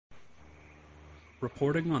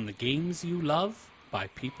reporting on the games you love by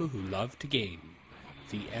people who love to game.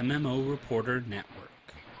 The MMO Reporter Network.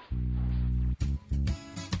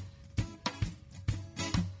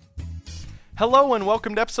 Hello and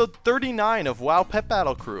welcome to episode 39 of WoW Pet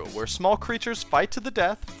Battle Crew, where small creatures fight to the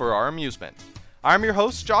death for our amusement. I'm your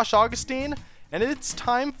host, Josh Augustine, and it's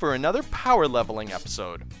time for another power leveling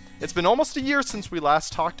episode. It's been almost a year since we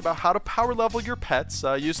last talked about how to power level your pets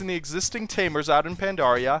using the existing tamers out in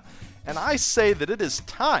Pandaria, and I say that it is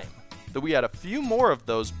time that we add a few more of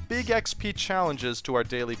those big XP challenges to our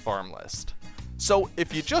daily farm list. So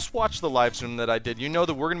if you just watched the live stream that I did, you know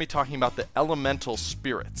that we're going to be talking about the elemental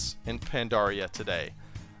spirits in Pandaria today.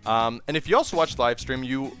 And if you also watched the live stream,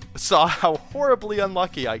 you saw how horribly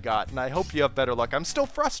unlucky I got, and I hope you have better luck. I'm still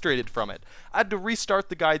frustrated from it. I had to restart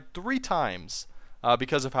the guide 3 times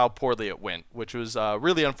because of how poorly it went, which was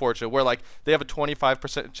really unfortunate, where like they have a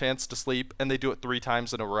 25% chance to sleep, and they do it 3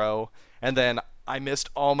 times in a row, and then I missed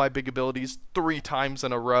all my big abilities 3 times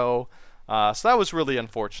in a row. So that was really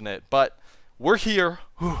unfortunate, but we're here.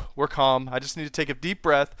 Whew, we're calm. I just need to take a deep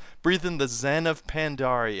breath, breathe in the Zen of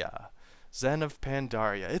Pandaria. Zen of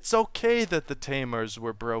Pandaria. It's okay that the tamers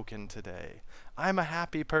were broken today. I'm a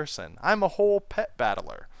happy person. I'm a whole pet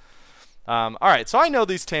battler. Alright, so I know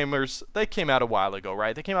these tamers, they came out a while ago,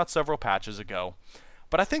 right? They came out several patches ago.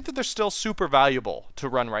 But I think that they're still super valuable to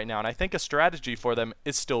run right now, and I think a strategy for them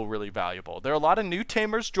is still really valuable. There are a lot of new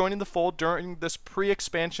tamers joining the fold during this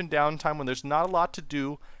pre-expansion downtime when there's not a lot to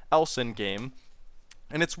do else in game.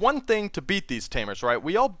 And it's one thing to beat these tamers, right?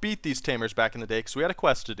 We all beat these tamers back in the day because we had a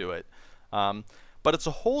quest to do it. But it's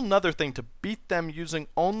a whole nother thing to beat them using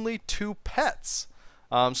only 2 pets,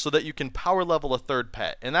 so that you can power level a 3rd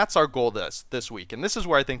pet. And that's our goal this week. And this is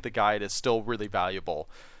where I think the guide is still really valuable.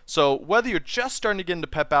 So whether you're just starting to get into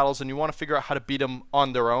pet battles and you want to figure out how to beat them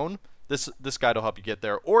on their own, this guide will help you get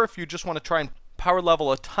there. Or if you just want to try and power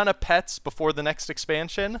level a ton of pets before the next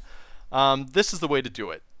expansion, this is the way to do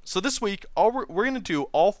it. So this week, we're going to do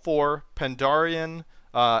all 4 Pandarian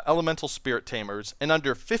elemental spirit tamers in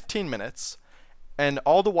under 15 minutes, and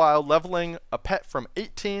all the while leveling a pet from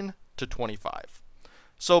 18 to 25.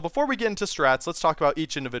 So before we get into strats, let's talk about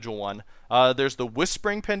each individual one. There's the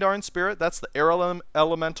Whispering Pandaren Spirit. That's the air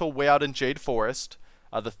elemental way out in Jade Forest.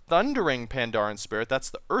 The Thundering Pandaren Spirit. That's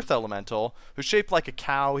the Earth Elemental, who's shaped like a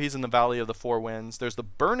cow. He's in the Valley of the Four Winds. There's the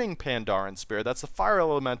Burning Pandaren Spirit. That's the Fire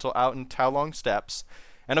Elemental out in Taolong Steppes.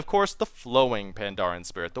 And of course, the Flowing Pandaren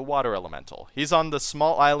Spirit, the Water Elemental. He's on the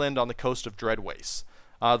small island on the coast of Dreadwaste.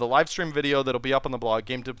 The livestream video that'll be up on the blog,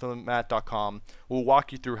 gamediplomat.com, will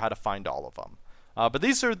walk you through how to find all of them. But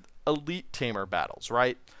these are elite tamer battles,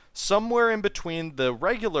 right? Somewhere in between the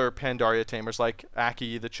regular Pandaria tamers like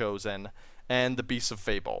Aki the Chosen and the Beasts of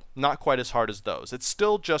Fable. Not quite as hard as those. It's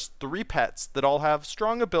still just 3 pets that all have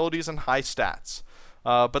strong abilities and high stats.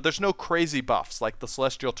 But there's no crazy buffs like the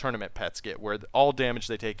Celestial Tournament pets get, where all damage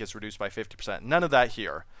they take is reduced by 50%. None of that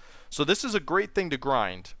here. So this is a great thing to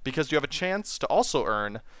grind, because you have a chance to also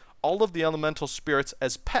earn all of the elemental spirits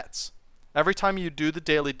as pets. Every time you do the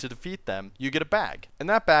daily to defeat them, you get a bag. And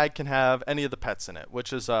that bag can have any of the pets in it,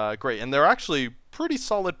 which is great. And they're actually pretty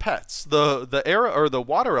solid pets. The air or the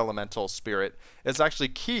water elemental spirit is actually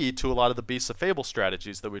key to a lot of the Beasts of Fable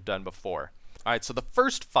strategies that we've done before. Alright, so the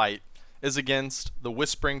first fight is against the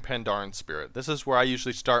Whispering Pandaren Spirit. This is where I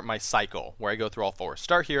usually start my cycle, where I go through all 4.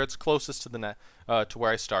 Start here, it's closest to the to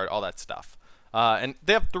where I start, all that stuff. And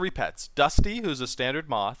they have 3 pets. Dusty, who's a standard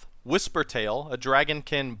moth, Whispertail, a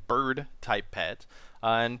dragonkin bird type pet,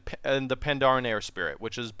 and the Pandaren Air Spirit,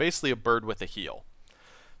 which is basically a bird with a heel.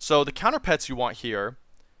 So the counter pets you want here,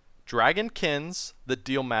 dragonkins that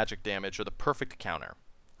deal magic damage are the perfect counter.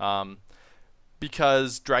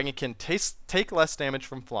 Because dragonkin take less damage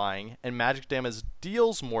from flying, and magic damage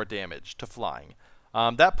deals more damage to flying.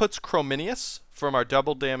 That puts Chrominius from our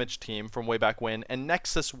double damage team from way back when, and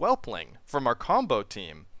Nexus Whelpling from our combo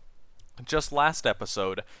team just last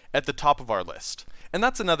episode at the top of our list. And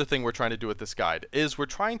that's another thing we're trying to do with this guide, is we're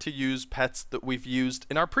trying to use pets that we've used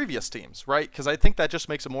in our previous teams, right? Because I think that just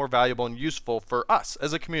makes it more valuable and useful for us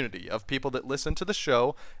as a community of people that listen to the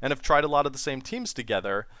show and have tried a lot of the same teams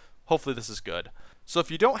together. Hopefully this is good. So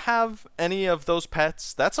if you don't have any of those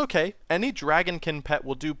pets, that's okay. Any dragonkin pet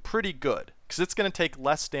will do pretty good, because it's going to take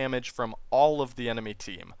less damage from all of the enemy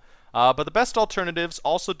team. But the best alternatives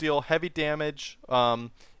also deal heavy damage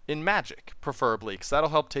in magic, preferably, because that'll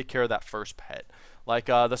help take care of that first pet. Like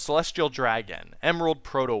the Celestial Dragon, Emerald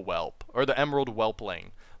Proto-Whelp, or the Emerald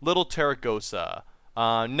Whelpling, Little Terragosa,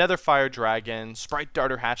 Netherfire Dragon, Sprite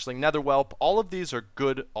Darter Hatchling, Netherwhelp, all of these are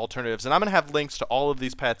good alternatives. And I'm going to have links to all of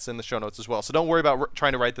these pets in the show notes as well. So don't worry about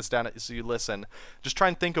trying to write this down as you listen. Just try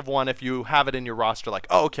and think of one if you have it in your roster, like,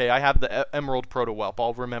 oh, okay, I have the Emerald Protowhelp.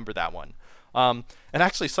 I'll remember that one. And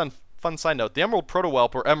actually, fun side note, the Emerald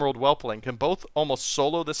Protowhelp or Emerald Whelpling can both almost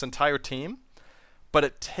solo this entire team, but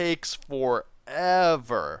it takes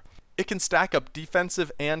forever. It can stack up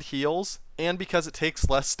defensive and heals, and because it takes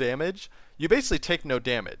less damage, you basically take no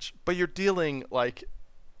damage, but you're dealing like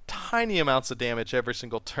tiny amounts of damage every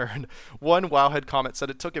single turn. One Wowhead comment said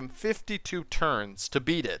it took him 52 turns to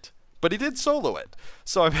beat it, but he did solo it.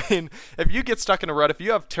 So I mean, if you get stuck in a rut, if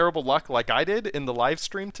you have terrible luck like I did in the live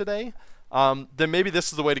stream today, then maybe this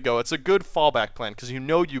is the way to go. It's a good fallback plan because you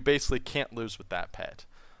know you basically can't lose with that pet.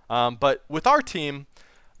 But with our team,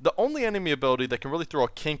 the only enemy ability that can really throw a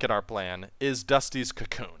kink in our plan is Dusty's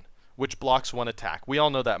Cocoon, which blocks one attack. We all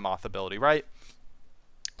know that Moth ability, right?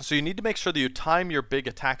 So you need to make sure that you time your big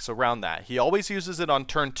attacks around that. He always uses it on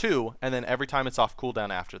turn 2, and then every time it's off cooldown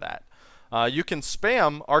after that. You can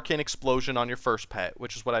spam Arcane Explosion on your first pet,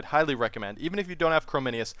 which is what I'd highly recommend. Even if you don't have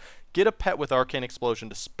Chrominius, get a pet with Arcane Explosion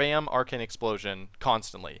to spam Arcane Explosion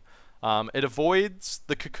constantly. It avoids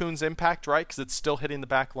the Cocoon's impact, right, because it's still hitting the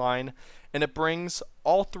back line, and it brings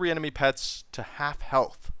all 3 enemy pets to half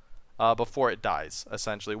health before it dies,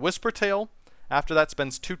 essentially. Whispertail, after that,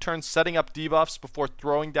 spends 2 turns setting up debuffs before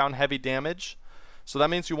throwing down heavy damage. So that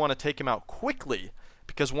means you want to take him out quickly,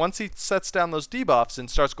 because once he sets down those debuffs and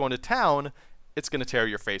starts going to town, it's going to tear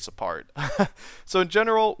your face apart. So in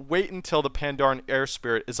general, wait until the Pandaria Air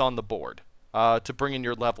Spirit is on the board to bring in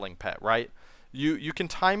your leveling pet, right? You can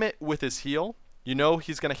time it with his heal. You know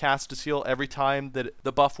he's going to cast his heal every time that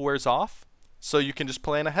the buff wears off, so you can just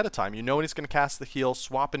plan ahead of time. You know when he's going to cast the heal,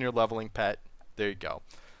 swap in your leveling pet. There you go.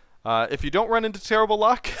 If you don't run into terrible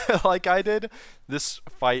luck like I did, this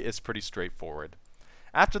fight is pretty straightforward.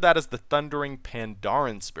 After that is the Thundering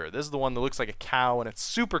Pandaren Spirit. This is the one that looks like a cow, and it's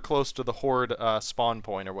super close to the Horde spawn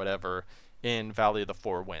point or whatever in Valley of the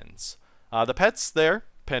Four Winds. The pet's there.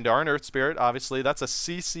 Pandaren Earth Spirit, obviously. That's a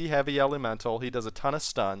CC heavy elemental. He does a ton of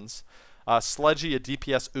stuns. Sludgy, a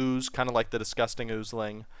DPS ooze, kind of like the Disgusting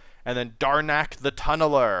Oozling. And then Darnak the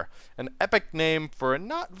Tunneler, an epic name for a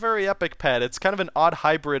not very epic pet. It's kind of an odd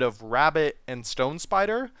hybrid of rabbit and stone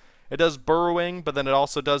spider. It does burrowing, but then it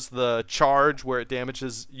also does the charge where it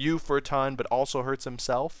damages you for a ton, but also hurts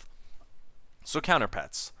himself. So counter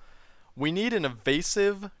pets. We need an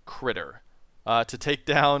evasive critter to take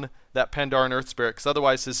down that Pandaren Earth Spirit, because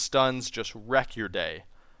otherwise his stuns just wreck your day.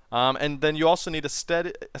 And then you also need a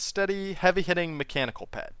steady heavy-hitting mechanical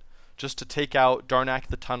pet, just to take out Darnak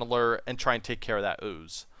the Tunneler and try and take care of that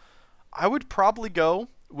ooze. I would probably go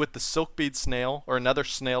with the Silkbead Snail, or another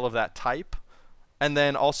snail of that type, and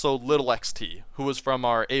then also Little XT, who was from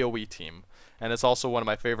our AoE team, and is also one of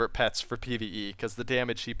my favorite pets for PvE, because the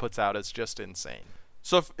damage he puts out is just insane.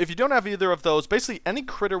 So if you don't have either of those, basically any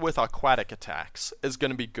critter with aquatic attacks is going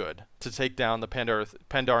to be good to take down the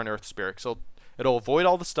Pandaren Earth Spirit. So it'll avoid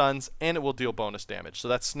all the stuns, and it will deal bonus damage. So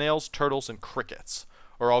that's snails, turtles, and crickets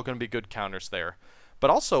are all going to be good counters there. But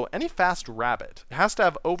also, any fast rabbit. It has to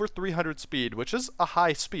have over 300 speed, which is a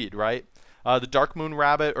high speed, right? The Dark Moon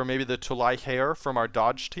Rabbit or maybe the Tulai Hare from our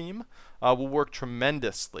Dodge team will work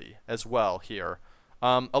tremendously as well here.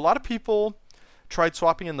 A lot of people tried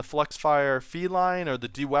swapping in the Fluxfire Feline or the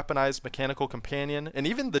De-Weaponized Mechanical Companion, and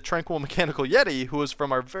even the Tranquil Mechanical Yeti, who was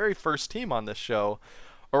from our very first team on this show,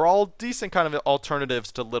 are all decent kind of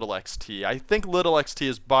alternatives to Little XT. I think Little XT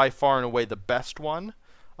is by far and away the best one,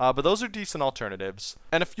 but those are decent alternatives.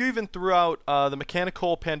 And a few even threw out the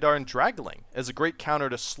Mechanical Pandaren Dragling as a great counter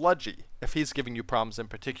to Sludgy, if he's giving you problems in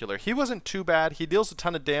particular. He wasn't too bad. He deals a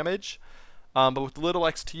ton of damage, but with Little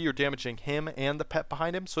XT, you're damaging him and the pet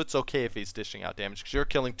behind him, so it's okay if he's dishing out damage, because you're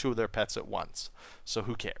killing 2 of their pets at once. So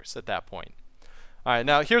who cares at that point? Alright,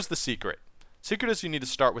 now here's the secret. Secret is you need to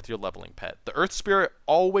start with your leveling pet. The Earth Spirit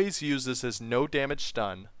always uses his no damage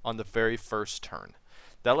stun on the very first turn.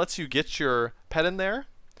 That lets you get your pet in there.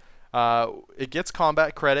 It gets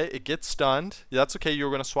combat credit, it gets stunned. That's okay,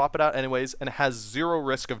 you're going to swap it out anyways, and it has 0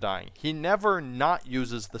 risk of dying. He never not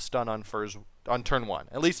uses the stun on turn 1.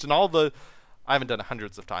 At least in all the... I haven't done it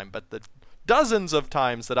hundreds of times, but the dozens of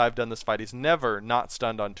times that I've done this fight, he's never not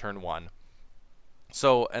stunned on turn 1.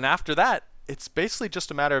 So, and after that, it's basically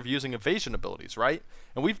just a matter of using evasion abilities, right?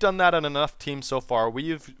 And we've done that on enough teams so far.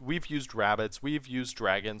 We've used rabbits, we've used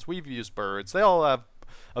dragons, we've used birds. They all have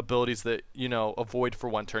abilities that, you know, avoid for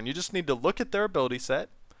 1 turn. You just need to look at their ability set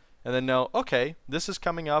and then know, okay, this is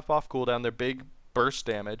coming up off cooldown, their big burst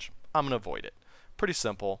damage. I'm going to avoid it. Pretty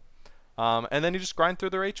simple. And then you just grind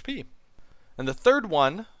through their HP. And the third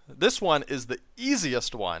one, this one is the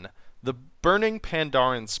easiest one, the Burning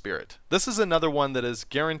Pandaren Spirit. This is another one that is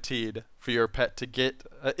guaranteed for your pet to get,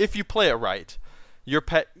 if you play it right. Your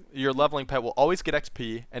leveling pet will always get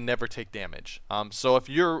XP and never take damage. So if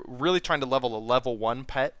you're really trying to level a level 1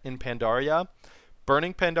 pet in Pandaria,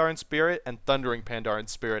 Burning Pandaren Spirit and Thundering Pandaren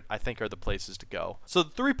Spirit, I think, are the places to go. So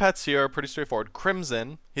the 3 pets here are pretty straightforward.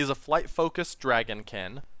 Crimson, he's a flight-focused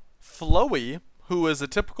dragonkin. Flowy, who is a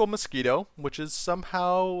typical mosquito, which is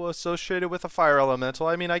somehow associated with a fire elemental.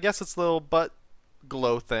 I mean, I guess its little butt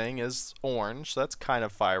glow thing is orange, so that's kind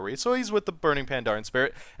of fiery. So he's with the Burning Pandaren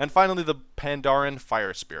Spirit. And finally, the Pandaren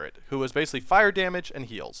Fire Spirit, who is basically fire damage and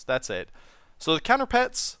heals. That's it. So the counter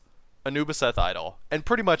pets, Anubiseth Idol, and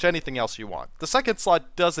pretty much anything else you want. The second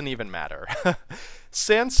slot doesn't even matter.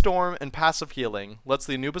 Sandstorm and passive healing lets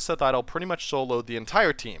the Anubiseth Idol pretty much solo the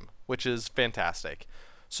entire team, which is fantastic.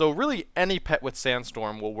 So really any pet with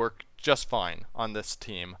Sandstorm will work just fine on this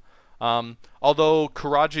team. Although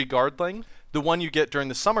Karaji Guardling, the one you get during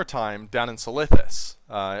the summertime down in Silithus,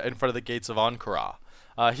 in front of the gates of Ankara,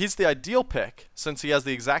 he's the ideal pick since he has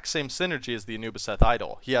the exact same synergy as the Anubiseth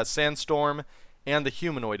Idol. He has Sandstorm and the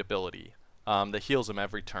humanoid ability that heals him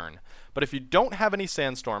every turn. But if you don't have any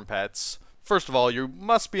Sandstorm pets, first of all, you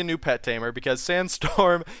must be a new pet tamer, because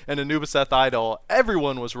Sandstorm and Anubiseth Idol,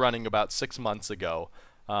 everyone was running about 6 months ago.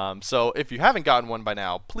 So if you haven't gotten one by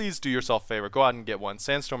now, please do yourself a favor, go out and get one.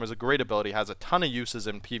 Sandstorm is a great ability, has a ton of uses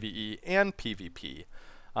in PvE and PvP.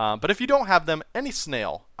 But if you don't have them, any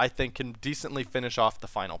snail, I think, can decently finish off the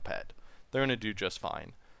final pet. They're going to do just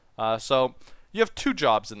fine. So you have 2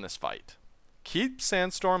 jobs in this fight. Keep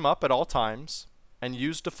Sandstorm up at all times, and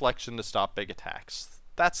use deflection to stop big attacks.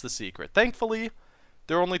 That's the secret. Thankfully,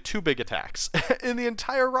 there are only 2 big attacks in the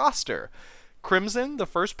entire roster. Crimson, the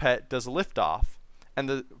first pet, does Liftoff, and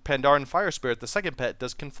the Pandaren Fire Spirit, the second pet,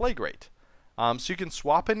 does Conflagrate. So you can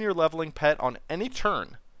swap in your leveling pet on any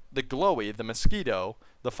turn. The Glowy, the Mosquito,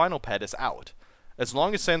 the final pet, is out, as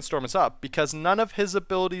long as Sandstorm is up, because none of his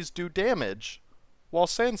abilities do damage while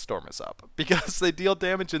Sandstorm is up, because they deal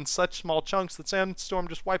damage in such small chunks that Sandstorm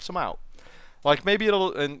just wipes them out. Like, maybe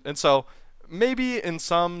it'll, and so maybe in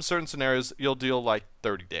some certain scenarios you'll deal like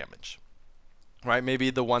 30 damage, right? Maybe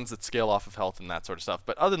the ones that scale off of health and that sort of stuff.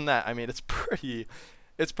 But other than that, I mean, it's pretty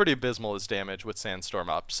abysmal as damage with Sandstorm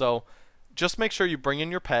up. So just make sure you bring in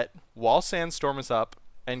your pet while Sandstorm is up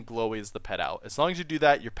and Glowy is the pet out. As long as you do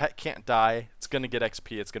that, your pet can't die. It's going to get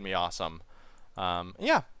XP. It's going to be awesome.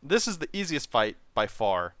 Yeah, this is the easiest fight by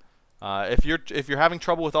far. If you're having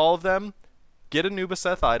trouble with all of them, get a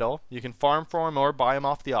Anubiseth Idol. You can farm for him or buy him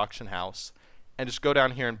off the auction house, and just go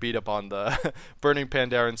down here and beat up on the Burning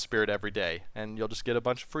Pandaren Spirit every day, and you'll just get a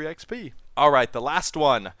bunch of free XP. Alright, the last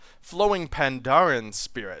one, Flowing Pandaren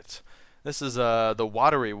Spirit. This is the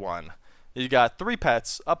watery one. You got 3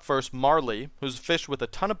 pets. Up first, Marley, who's a fish with a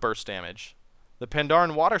ton of burst damage, the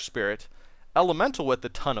Pandaren Water Spirit, Elemental with a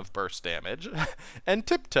ton of burst damage, and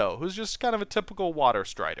Tiptoe, who's just kind of a typical water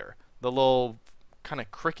strider. The little kind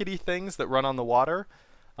of crickety things that run on the water.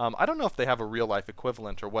 I don't know if they have a real-life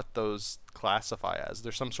equivalent or what those classify as.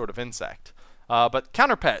 They're some sort of insect. But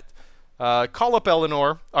counter pet. Call up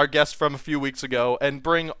Eleanor, our guest from a few weeks ago, and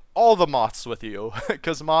bring all the moths with you,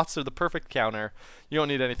 because moths are the perfect counter. You don't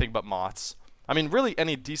need anything but moths. I mean, really,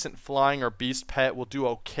 any decent flying or beast pet will do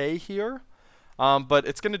okay here, but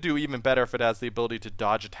it's going to do even better if it has the ability to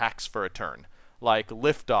dodge attacks for a turn. Like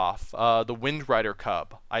Liftoff, the Wind Rider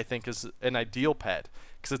Cub, I think is an ideal pet,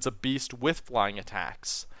 because it's a beast with flying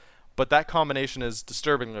attacks. But that combination is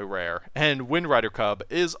disturbingly rare, and Wind Rider Cub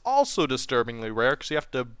is also disturbingly rare because you have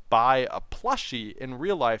to buy a plushie in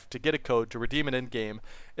real life to get a code to redeem it in-game.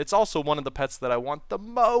 It's also one of the pets that I want the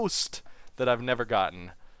most that I've never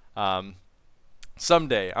gotten.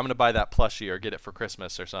 Someday, I'm going to buy that plushie or get it for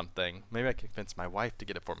Christmas or something. Maybe I can convince my wife to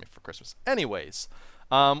get it for me for Christmas. Anyways,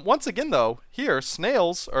 once again though, here,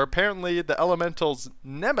 snails are apparently the elemental's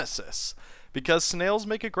nemesis, because snails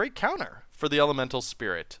make a great counter for the elemental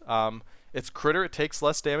spirit. It's critter, it takes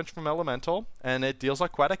less damage from elemental, and it deals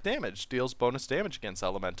aquatic damage, deals bonus damage against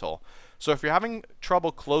elemental. So if you're having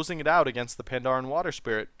trouble closing it out against the Pandaren water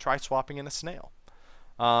spirit, try swapping in a snail.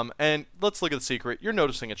 And let's look at the secret. You're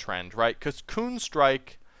noticing a trend, right? Because Coon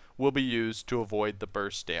Strike will be used to avoid the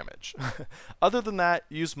burst damage. Other than that,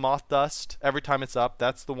 use Moth Dust every time it's up.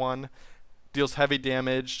 That's the one. Deals heavy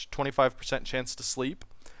damage, 25% chance to sleep.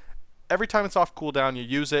 Every time it's off cooldown, you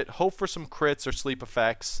use it. Hope for some crits or sleep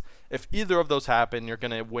effects. If either of those happen, you're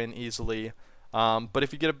going to win easily. But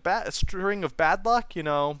if you get a string of bad luck, you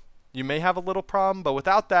know, you may have a little problem. But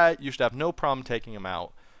without that, you should have no problem taking them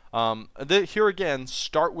out. Here again,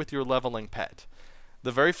 start with your leveling pet.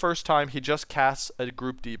 the very first time he just casts a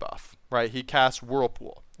group debuff, right? He casts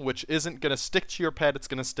Whirlpool, which isn't going to stick to your pet. It's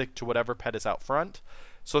going to stick to whatever pet is out front.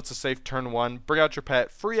 So it's a safe turn 1. Bring out your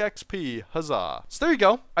pet. Free XP. Huzzah. So there you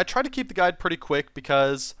go. I try to keep the guide pretty quick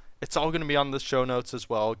because it's all going to be on the show notes as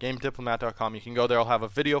well. GameDiplomat.com. You can go there. I'll have a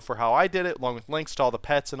video for how I did it, along with links to all the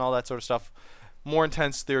pets and all that sort of stuff. More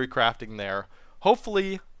intense theory crafting there.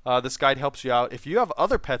 Hopefully, this guide helps you out. If you have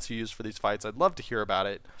other pets you use for these fights, I'd love to hear about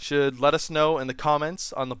it. Should let us know in the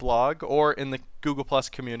comments on the blog or in the Google Plus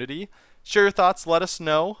community. Share your thoughts, let us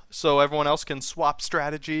know, so everyone else can swap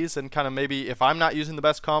strategies and kind of maybe if I'm not using the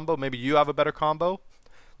best combo, maybe you have a better combo.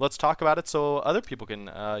 Let's talk about it so other people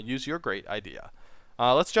can use your great idea.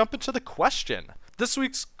 Let's jump into the question. This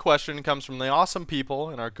week's question comes from the awesome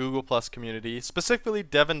people in our Google Plus community, specifically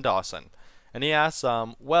Devin Dawson. And he asks,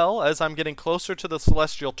 well, as I'm getting closer to the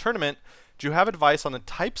Celestial Tournament, do you have advice on the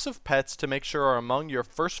types of pets to make sure are among your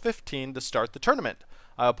first 15 to start the tournament?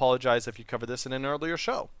 I apologize if you covered this in an earlier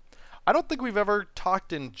show. I don't think we've ever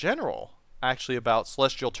talked in general, actually, about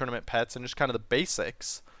Celestial Tournament pets and just kind of the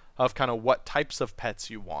basics of kind of what types of pets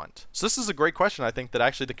you want. So this is a great question, I think, that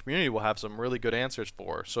actually the community will have some really good answers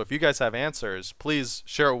for. So if you guys have answers, please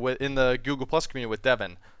share it in the Google Plus community with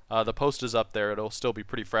Devin. The post is up there. It'll still be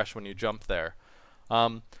pretty fresh when you jump there.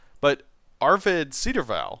 But Arvid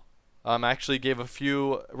Cedarval actually gave a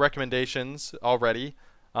few recommendations already.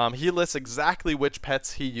 He lists exactly which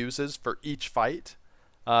pets he uses for each fight.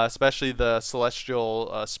 Especially the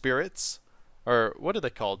Celestial Spirits, or what are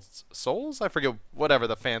they called? Souls? I forget. Whatever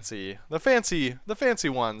the fancy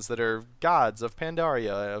ones that are gods of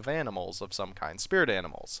Pandaria, of animals of some kind, spirit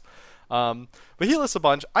animals. But he lists a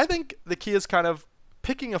bunch. I think the key is kind of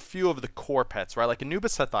picking a few of the core pets, right? Like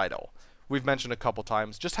Anubis Hethidal, we've mentioned a couple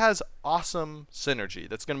times, just has awesome synergy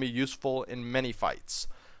that's going to be useful in many fights.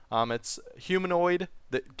 It's humanoid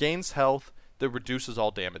that gains health that reduces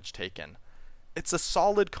all damage taken. It's a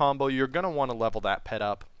solid combo. You're going to want to level that pet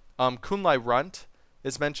up. Kunlai Runt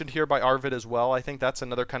is mentioned here by Arvid as well. I think that's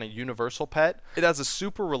another kind of universal pet. It has a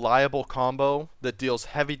super reliable combo that deals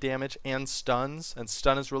heavy damage and stuns, and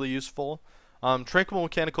stun is really useful. Tranquil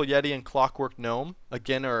Mechanical Yeti and Clockwork Gnome,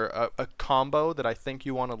 again, are a combo that I think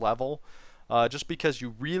you want to level, just because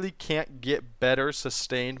you really can't get better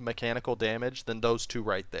sustained mechanical damage than those two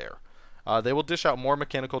right there. They will dish out more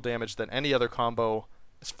mechanical damage than any other combo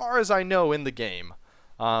as far as I know in the game.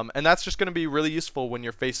 And that's just going to be really useful when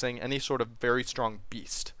you're facing any sort of very strong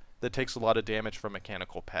beast that takes a lot of damage from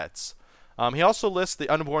mechanical pets. He also lists the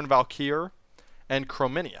Unborn Valkyr and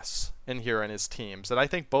Chrominius in here in his teams. And I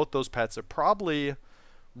think both those pets are probably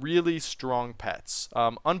really strong pets.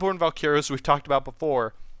 Unborn Valkyr, as we've talked about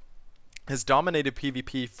before, has dominated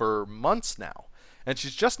PvP for months now. And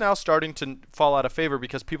she's just now starting to fall out of favor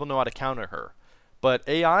because people know how to counter her. But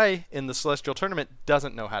AI in the Celestial Tournament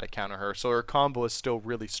doesn't know how to counter her, so her combo is still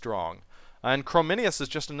really strong. And Chrominius is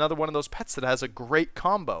just another one of those pets that has a great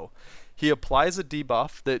combo. He applies a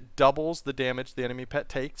debuff that doubles the damage the enemy pet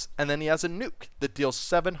takes, and then he has a nuke that deals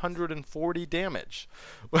 740 damage,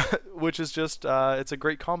 which is just, it's a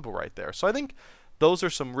great combo right there. So I think those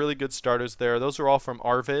are some really good starters there. Those are all from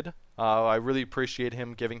Arvid. I really appreciate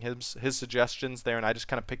him giving his suggestions there, and I just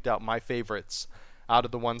kind of picked out my favorites out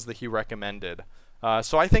of the ones that he recommended.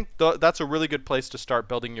 So I think that's a really good place to start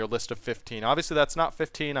building your list of 15. Obviously, that's not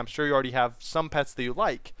 15. I'm sure you already have some pets that you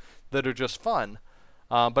like that are just fun.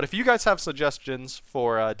 But if you guys have suggestions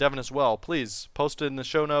for Devin as well, please post it in the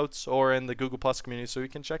show notes or in the Google Plus community so we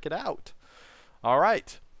can check it out. All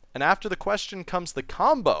right. And after the question comes the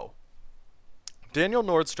combo. Daniel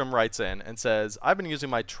Nordstrom writes in and says, I've been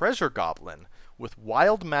using my Treasure Goblin with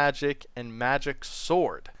Wild Magic and Magic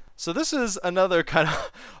Sword. So this is another kind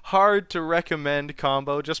of hard to recommend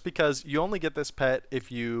combo just because you only get this pet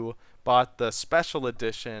if you bought the special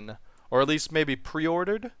edition or at least maybe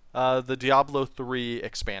pre-ordered the Diablo 3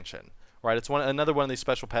 expansion. Right, it's another one of these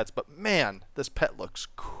special pets, but man, this pet looks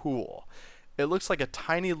cool. It looks like a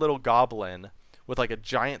tiny little goblin with like a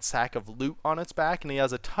giant sack of loot on its back, and he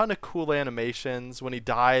has a ton of cool animations. When he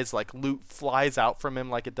dies, like loot flies out from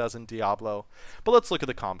him like it does in Diablo. But let's look at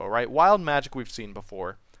the combo, right? Wild Magic we've seen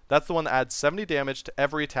before. That's the one that adds 70 damage to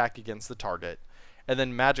every attack against the target. And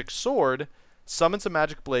then Magic Sword summons a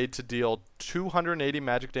magic blade to deal 280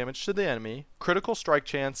 magic damage to the enemy. Critical strike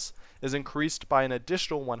chance is increased by an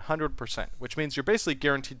additional 100%, which means you're basically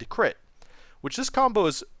guaranteed to crit. Which this combo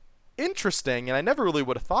is interesting, and I never really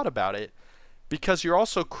would have thought about it, because you're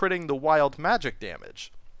also critting the wild magic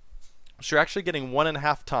damage. So you're actually getting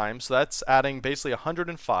 1.5 times, so that's adding basically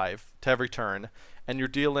 105 to every turn, and you're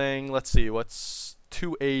dealing, let's see, what's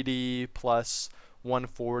 280 plus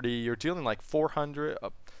 140. You're dealing like 400.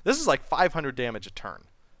 This is like 500 damage a turn.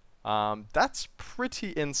 That's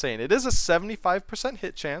pretty insane. It is a 75%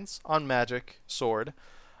 hit chance on magic sword,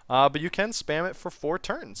 but you can spam it for 4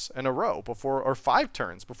 turns in a row or 5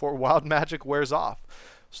 turns before wild magic wears off.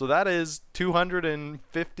 So that is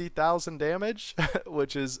 250,000 damage,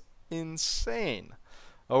 which is insane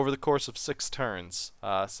over the course of 6 turns.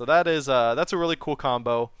 So that's a really cool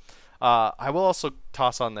combo. I will also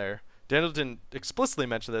toss on there, Daniel didn't explicitly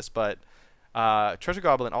mention this, but Treasure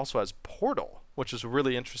Goblin also has Portal, which is a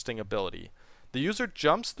really interesting ability. The user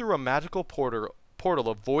jumps through a magical portal,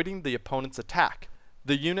 avoiding the opponent's attack.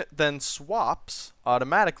 The unit then swaps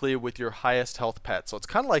automatically with your highest health pet. So it's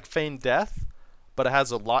kind of like Feign Death, but it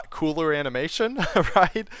has a lot cooler animation,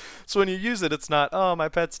 right? So when you use it, it's not, oh, my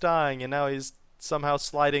pet's dying, and now he's somehow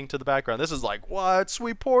sliding to the background. This is like, what?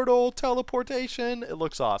 Sweet portal, teleportation. It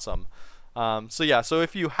looks awesome. So yeah, so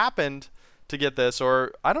if you happened to get this,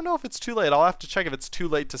 or I don't know if it's too late. I'll have to check if it's too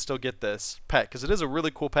late to still get this pet, because it is a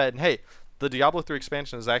really cool pet. And hey, the Diablo 3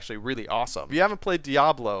 expansion is actually really awesome. If you haven't played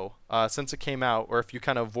Diablo since it came out, or if you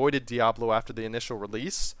kind of avoided Diablo after the initial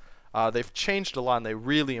release, they've changed a lot, and they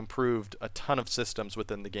really improved a ton of systems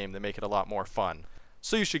within the game that make it a lot more fun.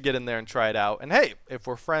 So you should get in there and try it out. And hey, if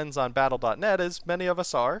we're friends on battle.net, as many of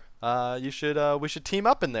us are, we should team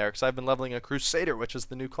up in there, because I've been leveling a Crusader, which is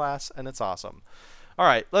the new class, and it's awesome. All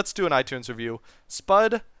right, let's do an iTunes review.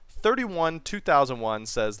 Spud312001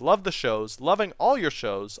 says, love the shows, loving all your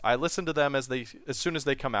shows. I listen to them as soon as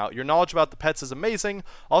they come out. Your knowledge about the pets is amazing.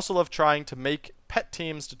 Also love trying to make pet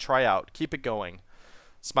teams to try out. Keep it going.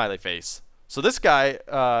 Smiley face. So this guy,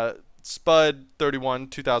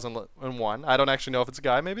 Spud312001, I don't actually know if it's a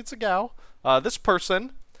guy, maybe it's a gal. This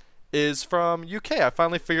person is from UK. I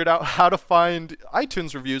finally figured out how to find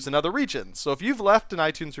iTunes reviews in other regions. So if you've left an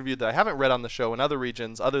iTunes review that I haven't read on the show in other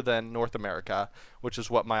regions other than North America, which is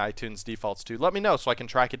what my iTunes defaults to, let me know so I can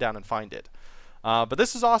track it down and find it. But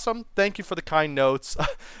this is awesome. Thank you for the kind notes.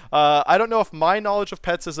 I don't know if my knowledge of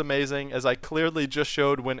pets is amazing, as I clearly just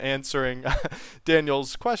showed when answering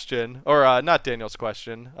Daniel's question, or not Daniel's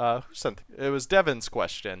question. It was Devin's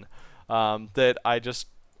question, that I just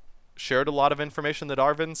shared a lot of information that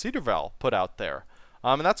Arvin Cedarvale put out there.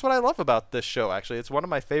 And that's what I love about this show, actually. It's one of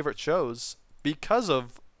my favorite shows because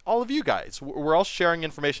of all of you guys. We're all sharing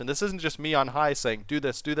information. This isn't just me on high saying, do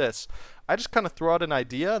this, do this. I just kind of throw out an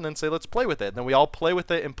idea and then say, let's play with it. And then we all play with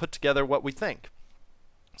it and put together what we think.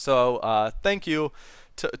 So thank you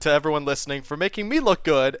to everyone listening for making me look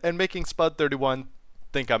good and making Spud31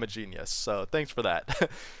 think I'm a genius. So thanks for that.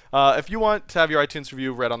 If you want to have your iTunes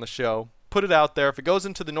review read on the show, put it out there. If it goes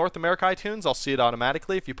into the North America iTunes, I'll see it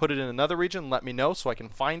automatically. If you put it in another region, let me know so I can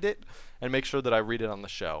find it and make sure that I read it on the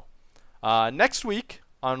show. Next week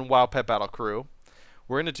on WoW Pet Battle Crew,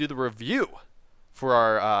 we're going to do the review for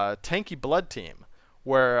our Tanky Blood team,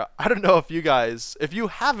 where I don't know if you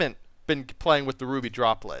haven't been playing with the Ruby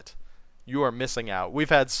Droplet, you are missing out. We've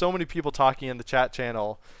had so many people talking in the chat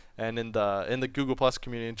channel and in the Google Plus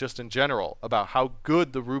community and just in general about how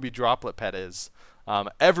good the Ruby Droplet pet is.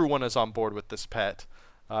 Everyone is on board with this pet.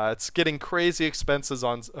 It's getting crazy expenses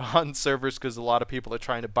on servers because a lot of people are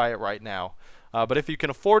trying to buy it right now. But if you can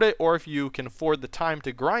afford it, or if you can afford the time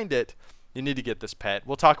to grind it, you need to get this pet.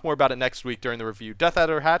 We'll talk more about it next week during the review. Death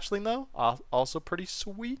Adder Hatchling, though, also pretty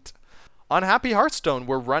sweet. On Happy Hearthstone,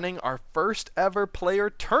 we're running our first ever player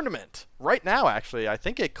tournament. Right now, actually. I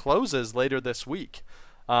think it closes later this week,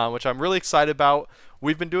 which I'm really excited about.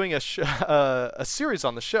 We've been doing a series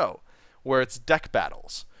on the show where it's deck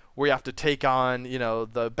battles, where you have to take on,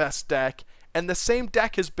 the best deck. And the same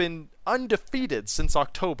deck has been undefeated since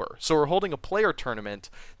October. So we're holding a player tournament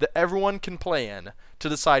that everyone can play in to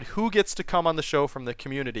decide who gets to come on the show from the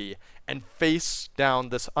community and face down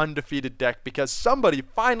this undefeated deck, because somebody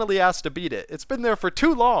finally has to beat it. It's been there for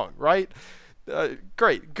too long, right?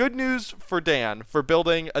 Great. Good news for Dan for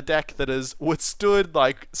building a deck that has withstood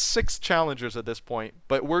like 6 challengers at this point.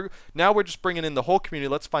 But we're just bringing in the whole community.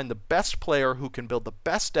 Let's find the best player who can build the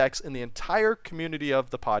best decks in the entire community of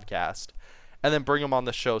the podcast, and then bring them on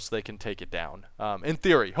the show so they can take it down. In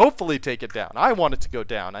theory, hopefully take it down. I want it to go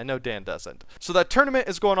down. I know Dan doesn't. So that tournament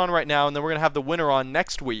is going on right now, and then we're going to have the winner on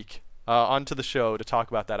next week onto the show to talk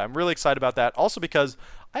about that. I'm really excited about that. Also because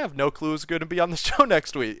I have no clue who's going to be on the show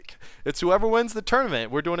next week. It's whoever wins the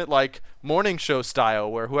tournament. We're doing it like morning show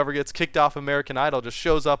style, where whoever gets kicked off American Idol just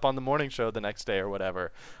shows up on the morning show the next day or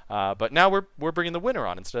whatever. But now we're bringing the winner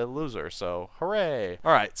on instead of the loser, so hooray.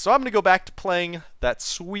 All right, so I'm going to go back to playing that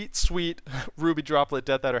sweet, sweet Ruby Droplet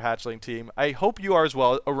Death Adder Hatchling team. I hope you are as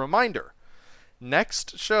well. A reminder,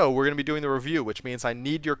 Next show, we're going to be doing the review, which means I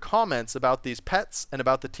need your comments about these pets and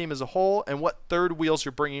about the team as a whole and what third wheels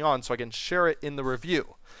you're bringing on so I can share it in the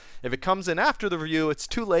review. If it comes in after the review, it's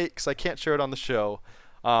too late because I can't share it on the show.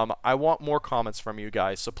 I want more comments from you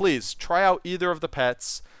guys, so please try out either of the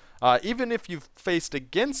pets. Even if you've faced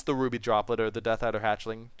against the Ruby Droplet or the Death Adder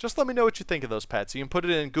Hatchling, just let me know what you think of those pets. You can put it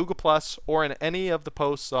in Google Plus or in any of the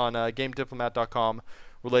posts on GameDiplomat.com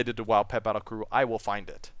related to WoW Pet Battle Crew. I will find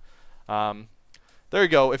it. There you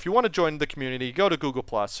go. If you want to join the community, go to Google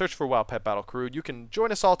Plus, search for WoW Pet Battle Crew. You can join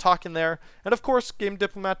us all talking there. And of course,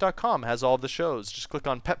 GameDiplomat.com has all of the shows. Just click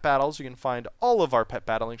on Pet Battles. You can find all of our pet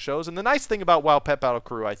battling shows. And the nice thing about WoW Pet Battle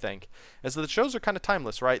Crew, I think, is that the shows are kind of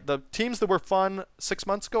timeless, right? The teams that were fun 6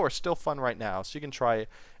 months ago are still fun right now. So you can try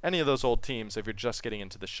any of those old teams if you're just getting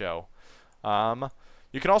into the show.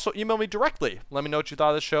 You can also email me directly. Let me know what you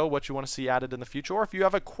thought of the show, what you want to see added in the future, or if you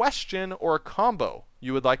have a question or a combo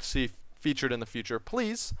you would like to see featured in the future,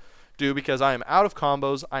 please do, because I am out of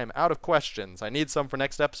combos, I am out of questions. I need some for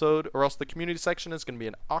next episode, or else the community section is going to be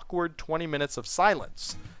an awkward 20 minutes of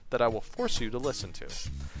silence that I will force you to listen to.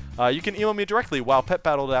 You can email me directly,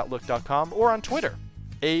 wowpetbattle@outlook.com, or on Twitter,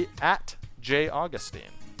 at jaugustine.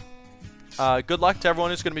 Good luck to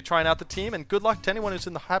everyone who's going to be trying out the team, and good luck to anyone who's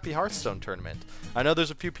in the Happy Hearthstone tournament. I know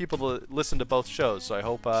there's a few people that listen to both shows, so I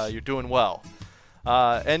hope you're doing well.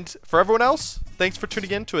 And for everyone else, thanks for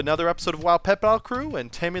tuning in to another episode of WoW Pet Battle Crew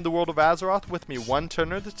and taming the world of Azeroth with me one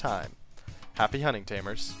turn at a time. Happy hunting,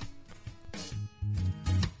 Tamers.